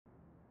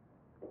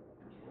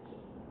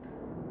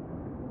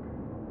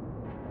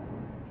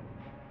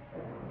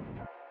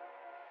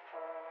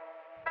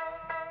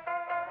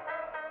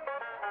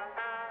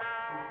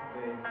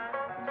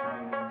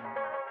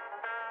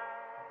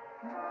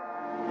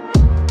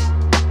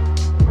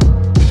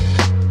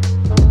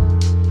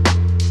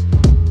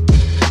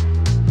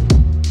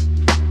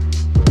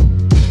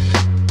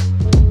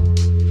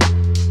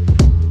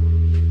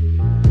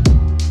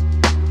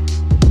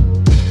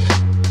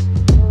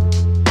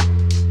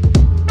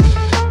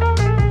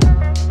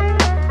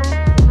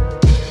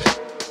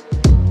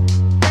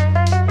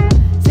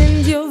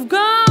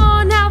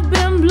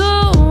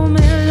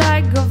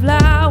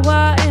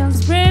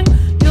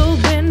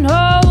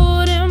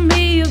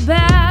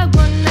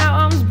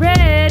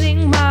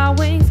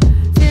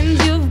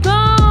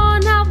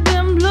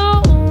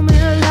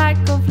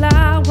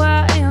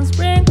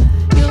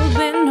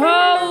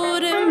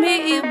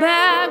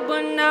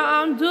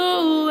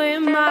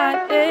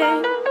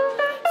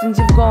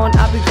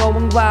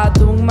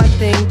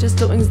just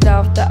doing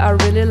stuff that I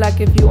really like,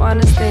 if you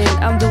understand.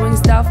 I'm doing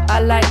stuff I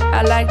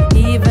like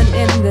even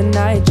in the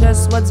night.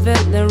 Just what's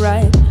feeling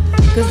right,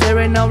 cause there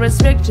ain't no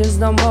restrictions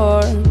no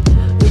more.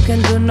 You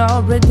can do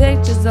no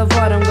predictions of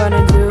what I'm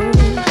gonna do,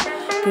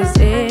 cause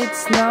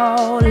it's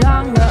no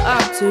longer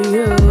up to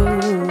you.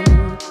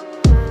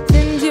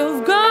 Since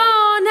you've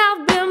gone,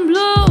 I've been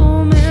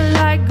blooming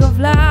like a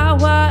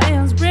flower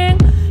in spring.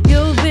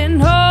 You've been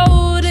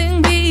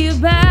holding me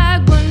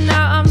back, but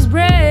now I'm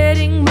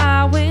spreading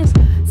my wings.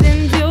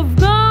 Since you've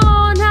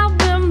gone, I've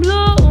been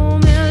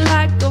blooming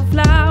like a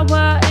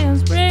flower in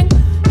spring.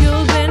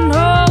 You've been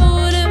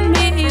holding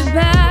me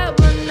back,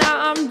 but now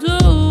I'm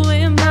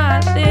doing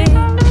my thing.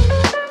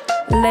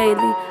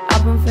 Lately,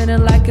 I've been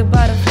feeling like a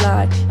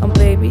butterfly. And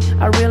baby,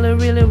 I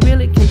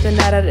really can't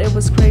deny that it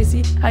was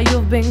crazy how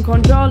you've been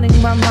controlling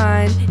my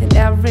mind and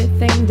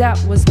everything that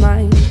was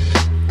mine.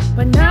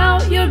 But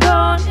now you're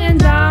gone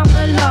and I'm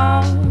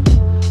alone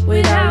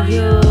without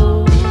you.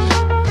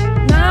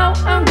 Now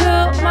I'm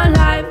good, my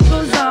life